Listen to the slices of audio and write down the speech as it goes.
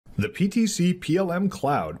The PTC PLM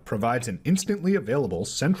Cloud provides an instantly available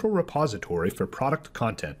central repository for product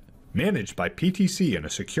content. Managed by PTC in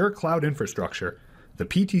a secure cloud infrastructure, the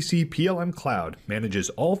PTC PLM Cloud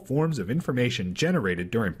manages all forms of information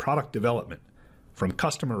generated during product development, from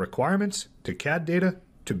customer requirements to CAD data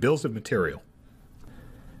to bills of material.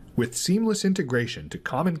 With seamless integration to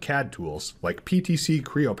common CAD tools like PTC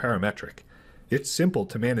Creo Parametric, it's simple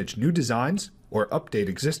to manage new designs or update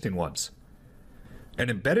existing ones. An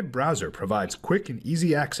embedded browser provides quick and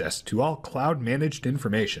easy access to all cloud-managed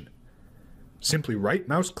information. Simply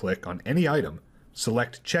right-mouse-click on any item,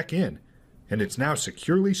 select Check In, and it's now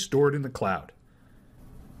securely stored in the cloud.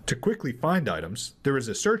 To quickly find items, there is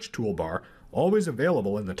a search toolbar always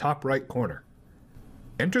available in the top right corner.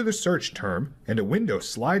 Enter the search term and a window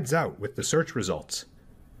slides out with the search results.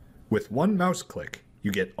 With one mouse click,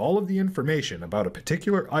 you get all of the information about a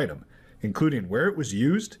particular item, including where it was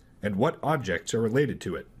used and what objects are related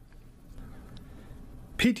to it.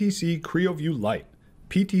 PTC CreoView Lite,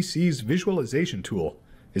 PTC's visualization tool,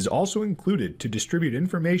 is also included to distribute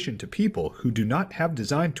information to people who do not have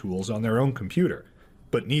design tools on their own computer,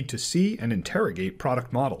 but need to see and interrogate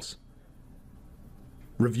product models.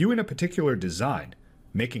 Reviewing a particular design,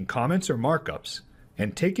 making comments or markups,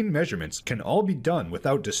 and taking measurements can all be done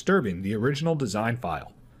without disturbing the original design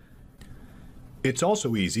file. It's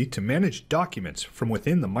also easy to manage documents from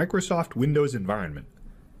within the Microsoft Windows environment.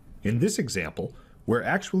 In this example, we're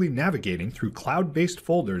actually navigating through cloud-based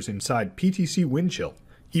folders inside PTC Windchill,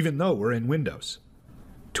 even though we're in Windows.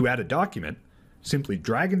 To add a document, simply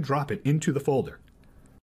drag and drop it into the folder.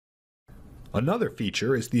 Another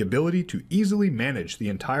feature is the ability to easily manage the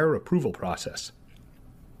entire approval process.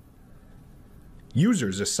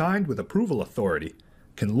 Users assigned with approval authority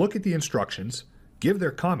can look at the instructions, give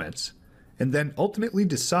their comments, and then ultimately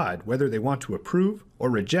decide whether they want to approve or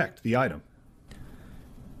reject the item.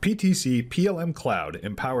 PTC PLM Cloud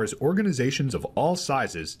empowers organizations of all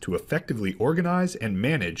sizes to effectively organize and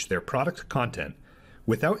manage their product content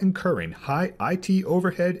without incurring high IT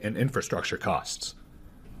overhead and infrastructure costs.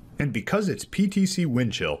 And because it's PTC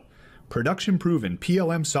Windchill, production-proven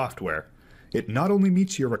PLM software, it not only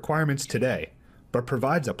meets your requirements today, but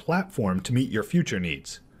provides a platform to meet your future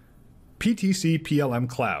needs. PTC PLM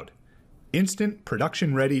Cloud, instant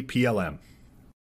production-ready PLM.